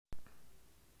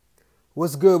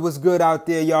What's good out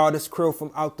there, y'all? This Krill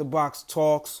from Out the Box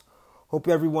Talks. Hope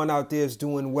everyone out there is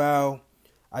doing well.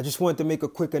 I just wanted to make a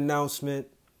quick announcement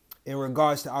in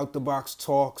regards to Out the Box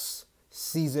Talks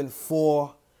Season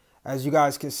 4. As you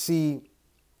guys can see,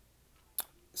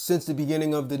 since the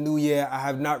beginning of the new year, I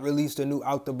have not released a new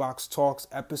Out the Box Talks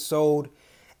episode.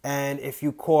 And if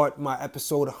you caught my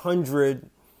episode 100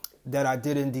 that I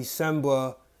did in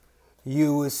December,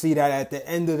 you will see that at the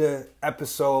end of the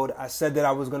episode, I said that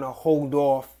I was going to hold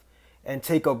off and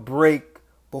take a break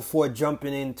before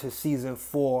jumping into Season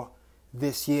 4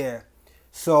 this year.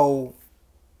 So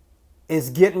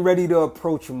it's getting ready to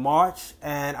approach March,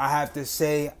 and I have to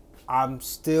say I'm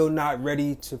still not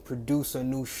ready to produce a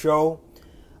new show.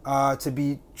 To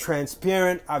be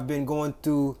transparent, I've been going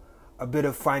through a bit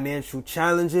of financial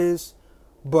challenges,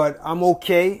 but I'm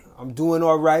okay. I'm doing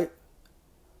all right.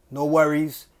 No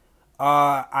worries.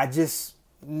 I just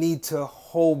need to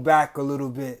hold back a little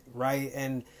bit, right?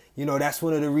 And, that's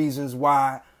one of the reasons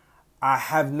why I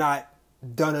have not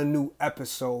done a new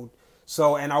episode.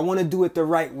 So, and I want to do it the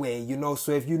right way,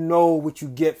 So if you know what you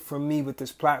get from me with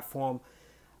this platform,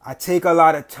 I take a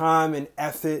lot of time and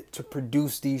effort to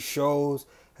produce these shows,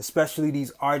 especially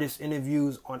these artist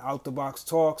interviews on Out the Box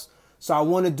Talks. So I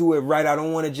want to do it right. I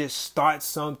don't want to just start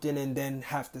something and then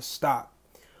have to stop.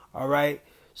 All right.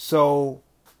 So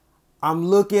I'm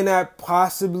looking at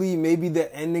possibly maybe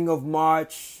the ending of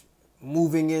March,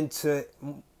 moving into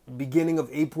beginning of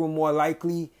April more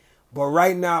likely. But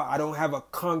right now, I don't have a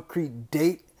concrete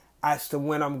date as to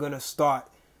when I'm going to start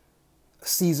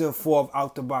Season 4 of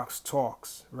Out the Box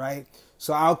Talks, right?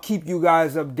 So I'll keep you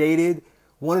guys updated.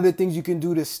 One of the things you can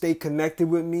do to stay connected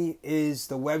with me is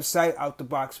the website,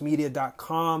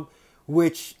 outtheboxmedia.com,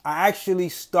 which I actually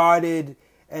started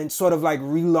and sort of like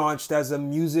relaunched as a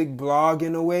music blog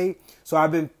in a way. So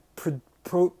I've been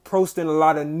posting a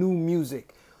lot of new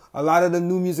music. A lot of the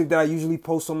new music that I usually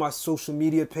post on my social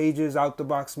media pages, Out the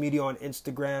Box Media on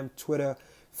Instagram, Twitter,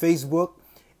 Facebook,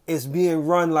 is being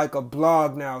run like a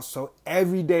blog now. So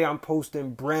every day I'm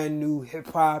posting brand new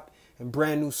hip hop and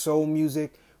brand new soul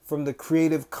music from the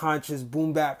creative, conscious,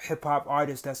 boom bap hip hop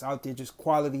artists that's out there, just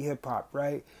quality hip hop,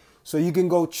 right? So you can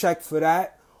go check for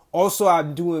that. Also,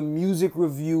 I'm doing music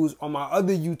reviews on my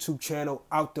other YouTube channel,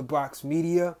 Out the Box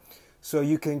Media. So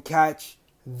you can catch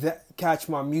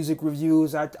my music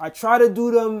reviews. I try to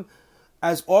do them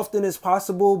as often as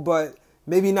possible, but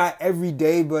maybe not every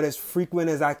day, but as frequent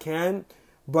as I can.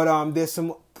 But there's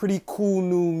some pretty cool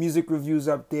new music reviews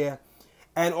up there.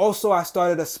 And also I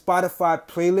started a Spotify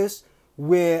playlist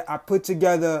where I put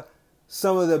together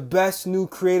some of the best new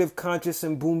creative, conscious,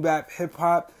 and boom bap hip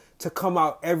hop to come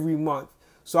out every month.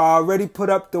 So I already put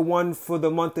up the one for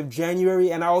the month of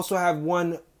January, and I also have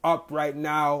one up right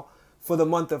now for the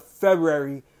month of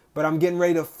February, but I'm getting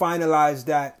ready to finalize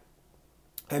that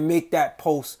and make that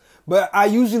post. But I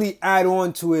usually add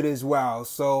on to it as well.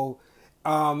 So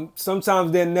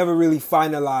sometimes they're never really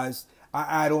finalized.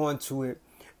 I add on to it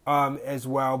as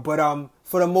well. But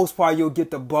for the most part, you'll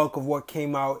get the bulk of what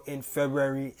came out in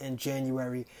February and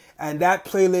January. And that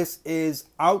playlist is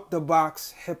Out the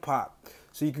Box Hip Hop.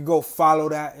 So you can go follow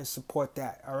that and support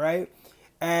that, all right?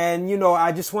 And,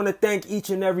 I just want to thank each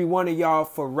and every one of y'all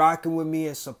for rocking with me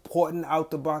and supporting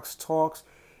Out the Box Talks.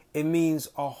 It means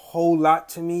a whole lot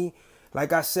to me.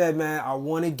 Like I said, man, I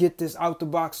want to get this Out the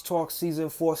Box Talks Season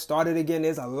 4 started again.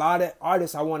 There's a lot of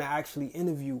artists I want to actually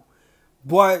interview.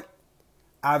 But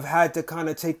I've had to kind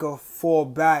of take a fall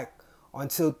back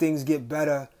until things get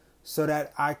better so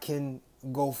that I can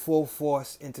go full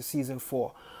force into Season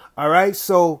 4. All right,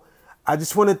 so I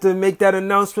just wanted to make that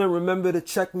announcement. Remember to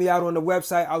check me out on the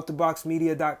website,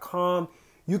 outtheboxmedia.com.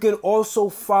 You can also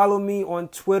follow me on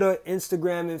Twitter,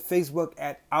 Instagram, and Facebook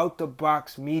at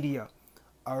outtheboxmedia.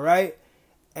 All right?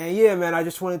 And yeah, man, I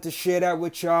just wanted to share that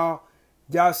with y'all.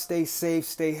 Y'all stay safe,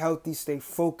 stay healthy, stay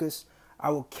focused.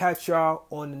 I will catch y'all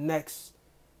on the next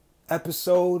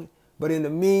episode. But in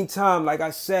the meantime, like I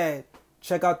said,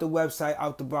 check out the website,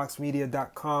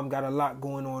 outtheboxmedia.com. Got a lot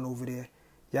going on over there.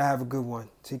 Y'all have a good one.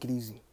 Take it easy.